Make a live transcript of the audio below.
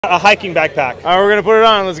A hiking backpack. All right, we're gonna put it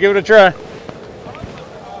on. Let's give it a try.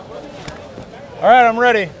 All right, I'm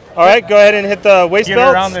ready. All right, go ahead and hit the waist Get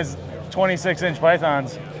belts. around this 26-inch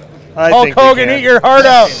pythons. Hulk Hogan, eat your heart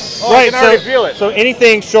out. Oh, right, I can already feel it. So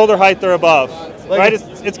anything shoulder height or above, Like right?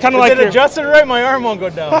 It's kind of like if it adjusted right, my arm won't go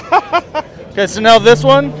down. Okay, so now this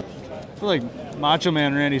one. I feel like Macho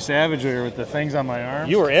Man Randy Savage here with the things on my arms.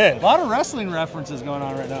 You were in. A lot of wrestling references going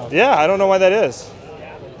on right now. Yeah, I don't know why that is.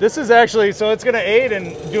 This is actually, so it's gonna aid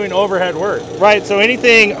in doing overhead work. Right, so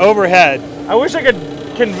anything overhead. I wish I could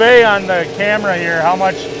convey on the camera here how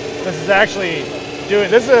much this is actually doing.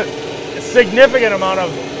 This is a significant amount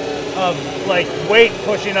of like weight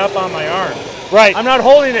pushing up on my arms. Right. I'm not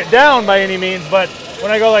holding it down by any means, but when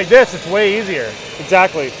I go like this, it's way easier.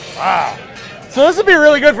 Exactly. Wow. So this would be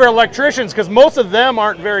really good for electricians because most of them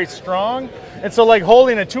aren't very strong. And so like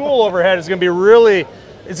holding a tool overhead is gonna be really,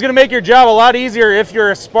 it's gonna make your job a lot easier if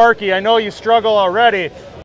you're a Sparky. I know you struggle already,